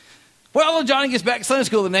 Well, little Johnny gets back to Sunday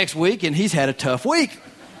school the next week, and he's had a tough week.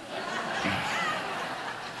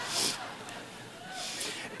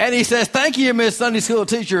 And he says, thank you, Miss Sunday school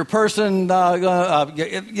teacher person. We got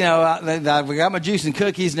my juice and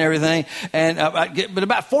cookies and everything. But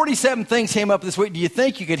about 47 things came up this week. Do you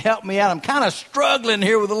think you could help me out? I'm kind of struggling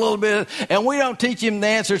here with a little bit. And we don't teach him the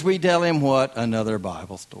answers. We tell him what? Another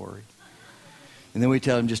Bible story. And then we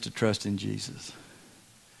tell him just to trust in Jesus.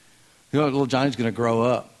 Little Johnny's going to grow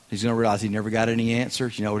up. He's going to realize he never got any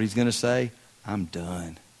answers. You know what he's going to say? I'm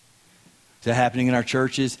done. Is that happening in our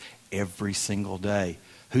churches? Every single day.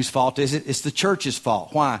 Whose fault is it? It's the church's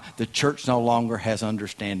fault. Why? The church no longer has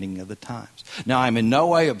understanding of the times. Now, I'm in no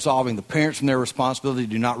way absolving the parents from their responsibility.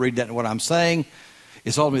 Do not read that in what I'm saying.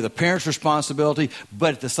 It's ultimately the parents' responsibility.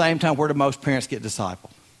 But at the same time, where do most parents get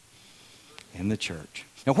discipled? In the church.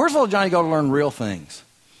 Now, where's little Johnny go to learn real things?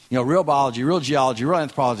 Real biology, real geology, real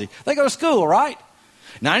anthropology. They go to school, right?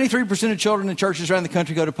 93% of children in churches around the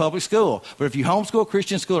country go to public school. But if you homeschool,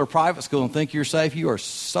 Christian school, or private school and think you're safe, you are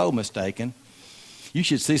so mistaken. You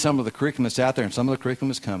should see some of the curriculum that's out there, and some of the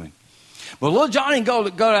curriculum is coming. But little Johnny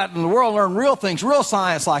can go out in the world and learn real things, real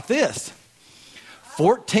science like this.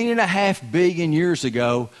 14.5 billion years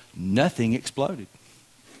ago, nothing exploded.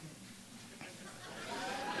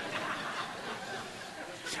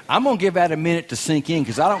 I'm going to give that a minute to sink in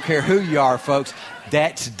because I don't care who you are, folks.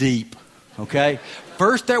 That's deep, okay?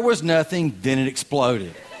 First there was nothing, then it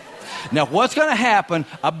exploded. Now what's going to happen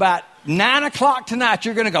about 9 o'clock tonight,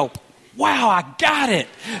 you're going to go, wow, I got it.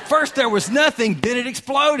 First there was nothing, then it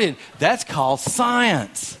exploded. That's called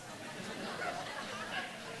science.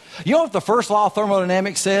 You know what the first law of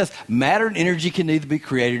thermodynamics says? Matter and energy can neither be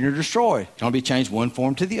created nor destroyed. It can only be changed one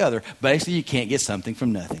form to the other. Basically, you can't get something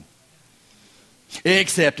from nothing.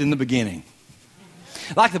 Except in the beginning.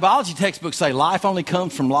 Like the biology textbooks say, life only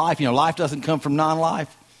comes from life. Life doesn't come from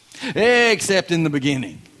non-life. Except in the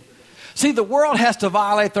beginning. See, the world has to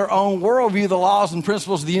violate their own worldview, the laws and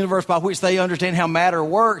principles of the universe by which they understand how matter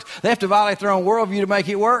works. They have to violate their own worldview to make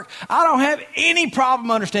it work. I don't have any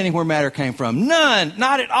problem understanding where matter came from. None.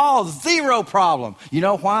 Not at all. Zero problem. You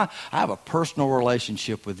know why? I have a personal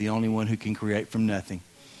relationship with the only one who can create from nothing.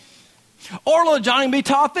 Or little Johnny can be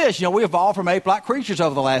taught this. We evolved from ape-like creatures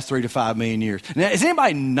over the last 3 to 5 million years. Now, has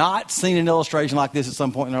anybody not seen an illustration like this at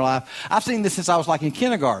some point in their life? I've seen this since I was in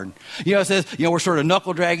kindergarten. It says, we're sort of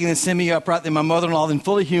knuckle dragging and semi-upright, then my mother-in-law, then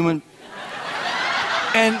fully human.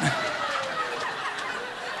 And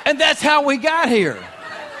that's how we got here.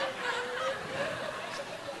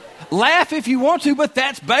 Laugh if you want to, but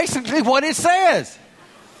that's basically what it says.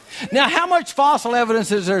 Now, how much fossil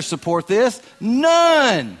evidence is there to support this?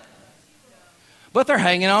 None. But they're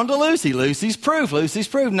hanging on to Lucy. Lucy's proof. Lucy's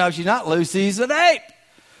proof. No, she's not. Lucy's an ape.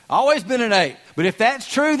 Always been an ape. But if that's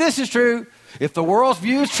true, this is true. If the world's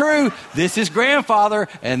view is true, this is grandfather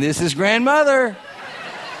and this is grandmother.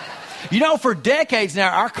 For decades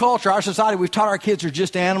now, our culture, our society, we've taught our kids are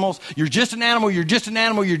just animals. You're just an animal. You're just an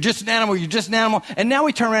animal. You're just an animal. You're just an animal. And now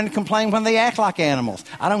we turn around and complain when they act like animals.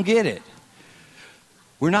 I don't get it.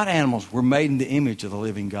 We're not animals. We're made in the image of the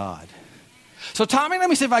living God. So, Tommy, let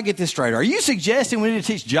me see if I get this straight. Are you suggesting we need to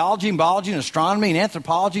teach geology and biology and astronomy and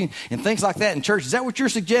anthropology and things like that in church? Is that what you're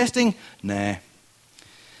suggesting? Nah,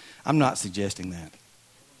 I'm not suggesting that.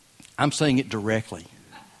 I'm saying it directly.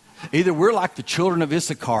 Either we're like the children of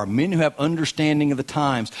Issachar, men who have understanding of the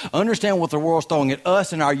times, understand what the world's throwing at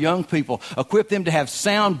us and our young people, equip them to have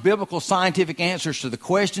sound biblical scientific answers to the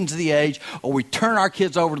questions of the age, or we turn our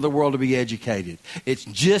kids over to the world to be educated. It's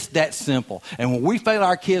just that simple. And when we fail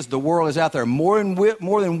our kids, the world is out there more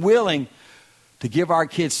than willing to give our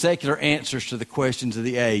kids secular answers to the questions of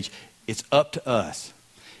the age. It's up to us.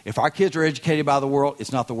 If our kids are educated by the world,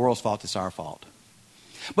 it's not the world's fault, it's our fault.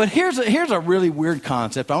 But here's a really weird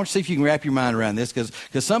concept. I want to see if you can wrap your mind around this,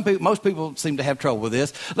 because most people seem to have trouble with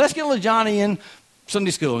this. Let's get little Johnny in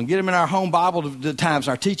Sunday school and get him in our home Bible times,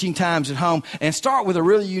 our teaching times at home, and start with a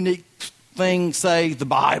really unique thing, say the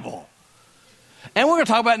Bible. And we're going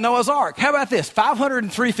to talk about Noah's Ark. How about this?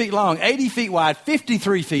 503 feet long, 80 feet wide,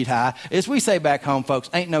 53 feet high. As we say back home, folks,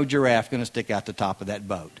 ain't no giraffe going to stick out the top of that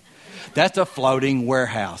boat. That's a floating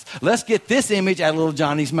warehouse. Let's get this image out of little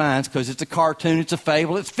Johnny's minds, because it's a cartoon, it's a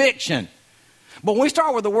fable, it's fiction. But when we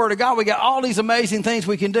start with the Word of God, we got all these amazing things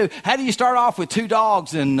we can do. How do you start off with 2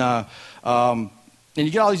 dogs and you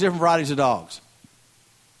get all these different varieties of dogs?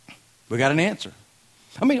 We got an answer.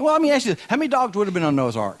 Let me ask you this. How many dogs would have been on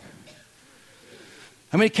Noah's Ark?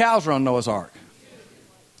 How many cows were on Noah's Ark?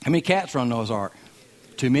 How many cats were on Noah's Ark?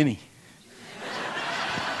 Too many.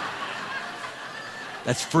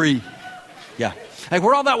 That's free. Yeah. Hey,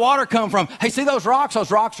 where'd all that water come from? Hey, see those rocks?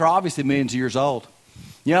 Those rocks are obviously millions of years old.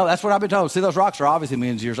 You know, that's what I've been told. See, those rocks are obviously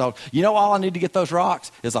millions of years old. You know, all I need to get those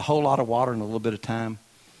rocks is a whole lot of water and a little bit of time.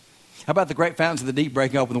 How about the great fountains of the deep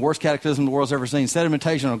breaking open, the worst cataclysm the world's ever seen,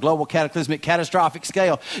 sedimentation on a global cataclysmic catastrophic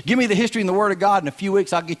scale? Give me the history and the Word of God. In a few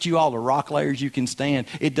weeks, I'll get you all the rock layers you can stand.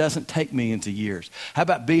 It doesn't take millions of years. How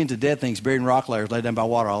about billions of dead things buried in rock layers laid down by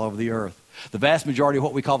water all over the earth? The vast majority of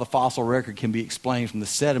what we call the fossil record can be explained from the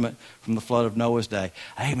sediment from the flood of Noah's day.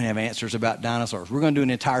 I even have answers about dinosaurs. We're going to do an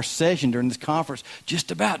entire session during this conference just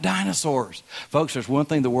about dinosaurs. Folks, there's one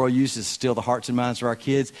thing the world uses to steal the hearts and minds of our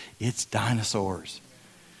kids. It's dinosaurs.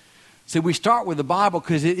 See, we start with the Bible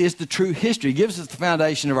because it is the true history. It gives us the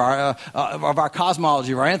foundation of our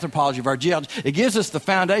cosmology, of our anthropology, of our geology. It gives us the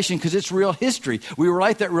foundation because it's real history. We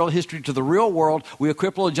relate that real history to the real world. We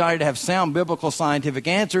equip little Johnny to have sound biblical scientific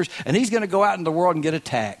answers, and he's going to go out in the world and get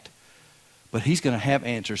attacked. But he's going to have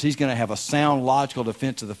answers. He's going to have a sound, logical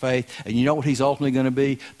defense of the faith. And you know what he's ultimately going to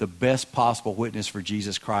be? The best possible witness for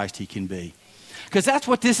Jesus Christ he can be. Because that's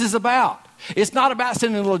what this is about. It's not about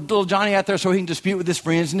sending little Johnny out there so he can dispute with his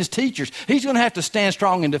friends and his teachers. He's going to have to stand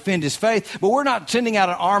strong and defend his faith. But we're not sending out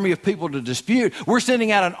an army of people to dispute. We're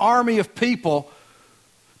sending out an army of people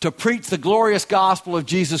to preach the glorious gospel of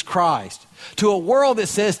Jesus Christ to a world that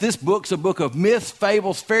says this book's a book of myths,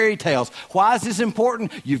 fables, fairy tales. Why is this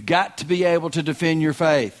important? You've got to be able to defend your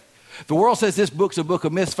faith. The world says this book's a book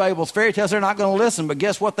of myths, fables, fairy tales. They're not going to listen. But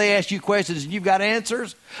guess what? They ask you questions and you've got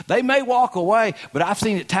answers. They may walk away, but I've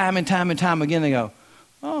seen it time and time and time again. They go,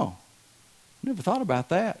 oh, never thought about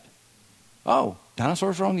that. Oh,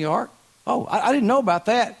 dinosaurs were on the ark? Oh, I didn't know about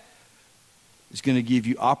that. It's going to give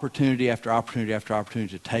you opportunity after opportunity after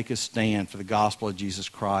opportunity to take a stand for the gospel of Jesus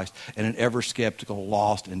Christ in an ever-skeptical,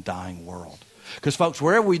 lost, and dying world. Because, folks,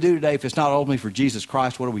 wherever we do today, if it's not ultimately for Jesus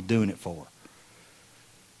Christ, what are we doing it for?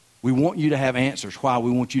 We want you to have answers. Why?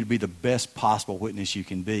 We want you to be the best possible witness you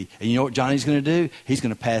can be. And you know what Johnny's going to do? He's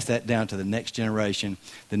going to pass that down to the next generation,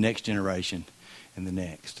 and the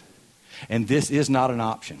next. And this is not an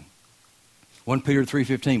option. 1 Peter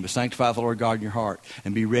 3:15, but sanctify the Lord God in your heart,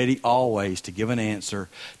 and be ready always to give an answer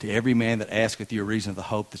to every man that asketh you a reason of the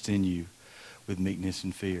hope that's in you with meekness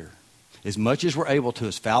and fear. As much as we're able to,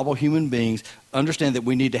 as fallible human beings, understand that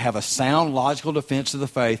we need to have a sound, logical defense of the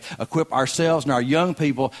faith, equip ourselves and our young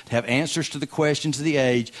people to have answers to the questions of the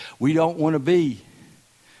age. We don't want to be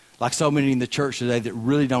like so many in the church today that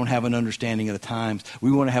really don't have an understanding of the times.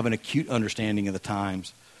 We want to have an acute understanding of the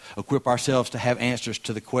times. Equip ourselves to have answers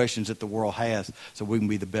to the questions that the world has so we can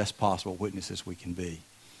be the best possible witnesses we can be.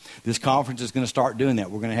 This conference is going to start doing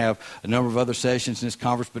that. We're going to have a number of other sessions in this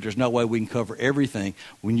conference, but there's no way we can cover everything.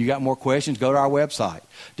 When you got more questions, go to our website,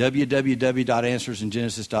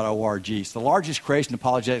 www.answersingenesis.org. It's the largest creation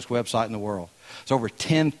apologetics website in the world. There's over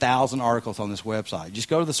 10,000 articles on this website. Just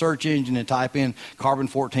go to the search engine and type in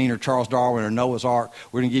Carbon-14 or Charles Darwin or Noah's Ark.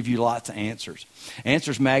 We're going to give you lots of answers.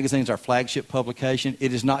 Answers Magazine is our flagship publication.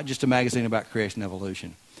 It is not just a magazine about creation and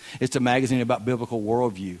evolution. It's a magazine about biblical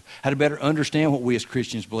worldview, how to better understand what we as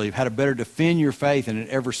Christians believe, how to better defend your faith in an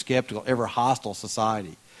ever-skeptical, ever-hostile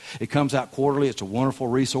society. It comes out quarterly. It's a wonderful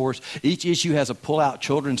resource. Each issue has a pull-out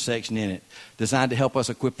children's section in it designed to help us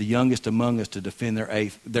equip the youngest among us to defend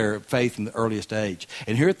their faith from the earliest age.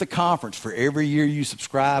 And here at the conference, for every year you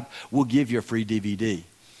subscribe, we'll give you a free DVD.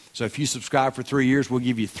 So if you subscribe for 3 years, we'll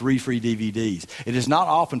give you 3 free DVDs. It is not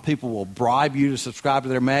often people will bribe you to subscribe to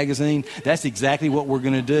their magazine. That's exactly what we're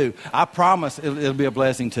going to do. I promise it'll be a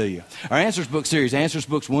blessing to you. Our Answers Book series, Answers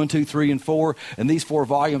Books 1, 2, 3, and 4, and these 4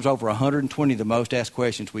 volumes, over 120 of the most asked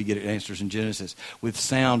questions we get at Answers in Genesis with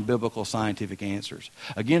sound biblical scientific answers.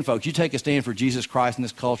 Again, folks, you take a stand for Jesus Christ in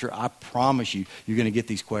this culture, I promise you're going to get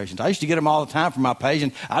these questions. I used to get them all the time from my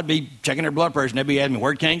patient. I'd be checking their blood pressure, and they'd be asking me,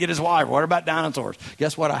 where can he get his wife? What about dinosaurs?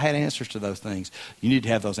 Guess what? I had answers to those things. You need to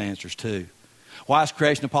have those answers too. Why is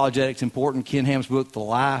creation apologetics important? Ken Ham's book, The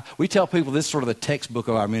Lie. We tell people this is sort of the textbook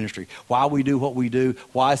of our ministry. Why we do what we do.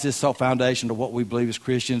 Why is this so foundational to what we believe as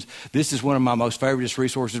Christians? This is one of my most favorite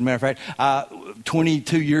resources. As a matter of fact,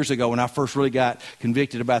 22 years ago when I first really got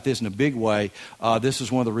convicted about this in a big way, this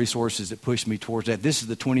was one of the resources that pushed me towards that. This is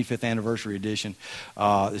the 25th anniversary edition.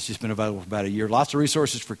 It's just been available for about a year. Lots of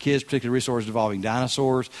resources for kids, particularly resources involving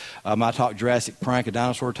dinosaurs. My talk, Jurassic Prank, A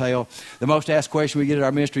Dinosaur Tale. The most asked question we get at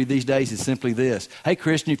our ministry these days is simply this. Hey,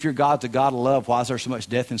 Christian, if your God's a God of love, why is there so much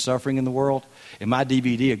death and suffering in the world? In my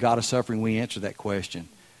DVD, A God of Suffering, we answer that question.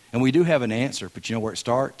 And we do have an answer, but you know where it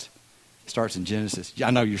starts? It starts in Genesis. I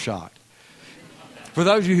know you're shocked. For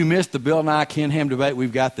those of you who missed the Bill Nye Ken Ham debate,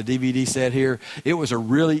 we've got the DVD set here. It was a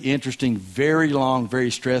really interesting, very long, very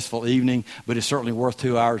stressful evening, but it's certainly worth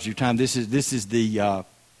 2 hours of your time. This is the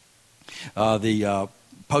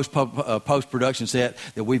post-production set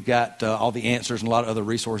that we've got all the answers and a lot of other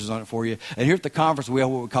resources on it for you. And here at the conference, we have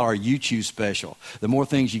what we call our You Choose special. The more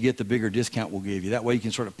things you get, the bigger discount we'll give you. That way you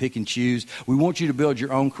can sort of pick and choose. We want you to build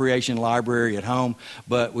your own creation library at home,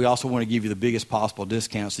 but we also want to give you the biggest possible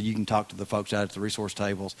discount so you can talk to the folks out at the resource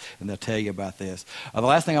tables, and they'll tell you about this. The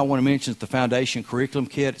last thing I want to mention is the Foundation Curriculum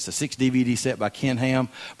Kit. It's a 6-DVD set by Ken Ham,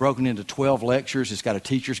 broken into 12 lectures. It's got a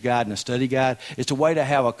teacher's guide and a study guide. It's a way to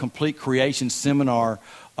have a complete creation seminar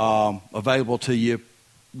available to you,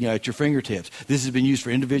 at your fingertips. This has been used for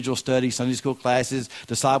individual studies, Sunday school classes,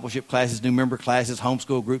 discipleship classes, new member classes,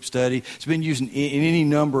 homeschool group study. It's been used in any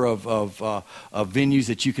number of venues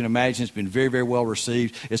that you can imagine. It's been very, very well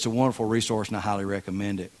received. It's a wonderful resource, and I highly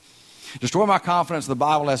recommend it. Destroy my confidence in the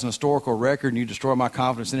Bible as an historical record, and you destroy my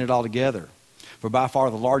confidence in it altogether. For by far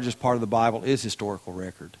the largest part of the Bible is historical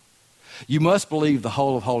record. You must believe the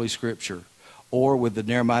whole of Holy Scripture, or with the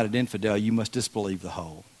narrow-minded infidel, you must disbelieve the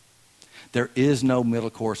whole. There is no middle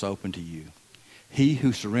course open to you. He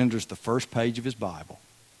who surrenders the first page of his Bible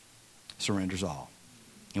surrenders all.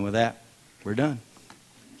 And with that, we're done.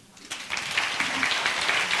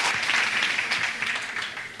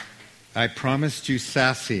 I promised you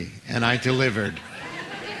sassy, and I delivered.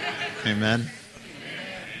 Amen.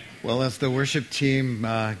 Well, as the worship team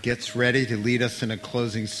gets ready to lead us in a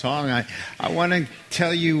closing song, I want to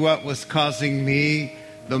tell you what was causing me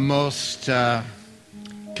the most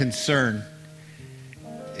concern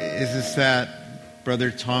is that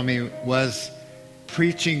Brother Tommy was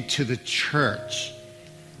preaching to the church.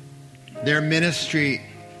 Their ministry,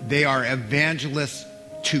 they are evangelists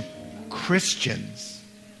to Christians.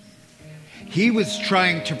 He was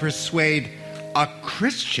trying to persuade a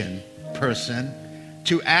Christian person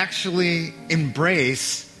to actually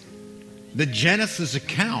embrace the Genesis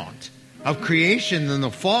account of creation and the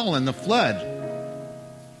fall and the flood.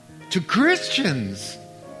 To Christians.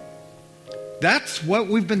 That's what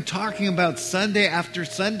we've been talking about Sunday after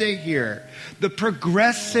Sunday here. The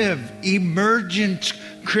progressive, emergent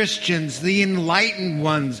Christians, the enlightened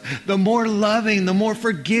ones, the more loving, the more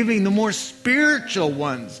forgiving, the more spiritual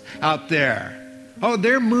ones out there. Oh,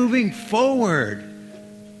 they're moving forward,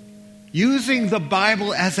 using the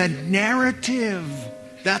Bible as a narrative.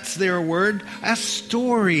 That's their word, a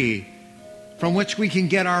story from which we can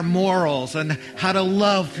get our morals and how to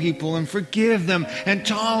love people and forgive them and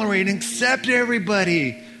tolerate and accept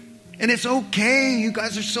everybody. And it's okay. You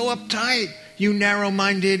guys are so uptight. You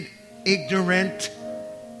narrow-minded, ignorant,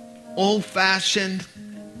 old-fashioned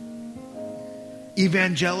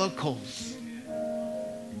evangelicals.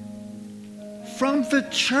 From the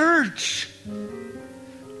church,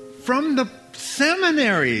 from the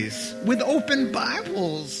seminaries with open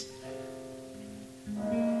Bibles.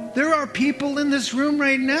 There are people in this room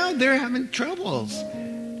right now, they're having troubles.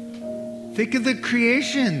 Think of the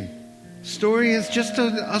creation story as just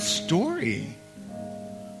a story.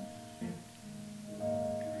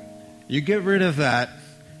 You get rid of that,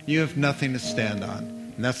 you have nothing to stand on.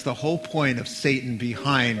 And that's the whole point of Satan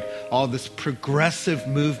behind all this progressive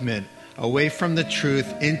movement away from the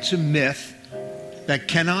truth into myth that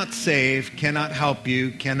cannot save, cannot help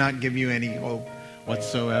you, cannot give you any hope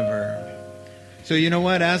whatsoever. So you know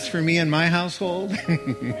what? As for me and my household,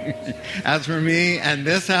 as for me and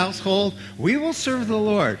this household, we will serve the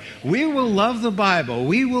Lord. We will love the Bible.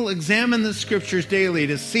 We will examine the Scriptures daily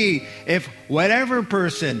to see if whatever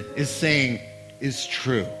person is saying is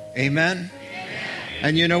true. Amen?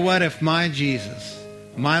 And you know what? If my Jesus,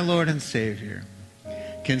 my Lord and Savior,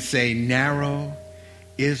 can say narrow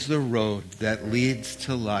is the road that leads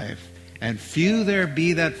to life, and few there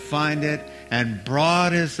be that find it, and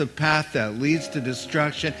broad is the path that leads to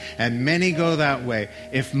destruction, and many go that way.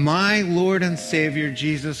 If my Lord and Savior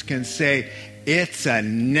Jesus can say, It's a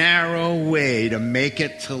narrow way to make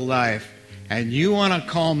it to life. And you want to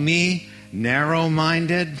call me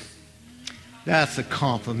narrow-minded? That's a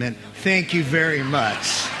compliment. Thank you very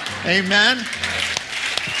much. Amen?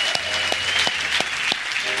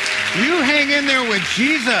 You hang in there with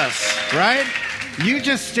Jesus, right? You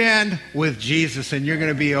just stand with Jesus and you're going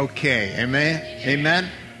to be okay. Amen? Amen?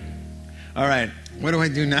 All right. What do I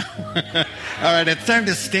do now? All right. It's time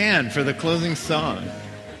to stand for the closing song.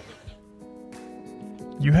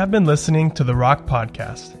 You have been listening to The Rock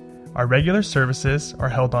Podcast. Our regular services are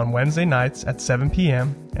held on Wednesday nights at 7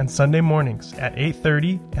 p.m. and Sunday mornings at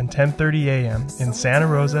 8:30 and 10:30 a.m. in Santa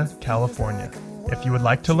Rosa, California. If you would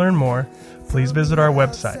like to learn more, please visit our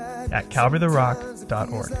website at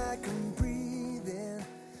calvarytherock.org.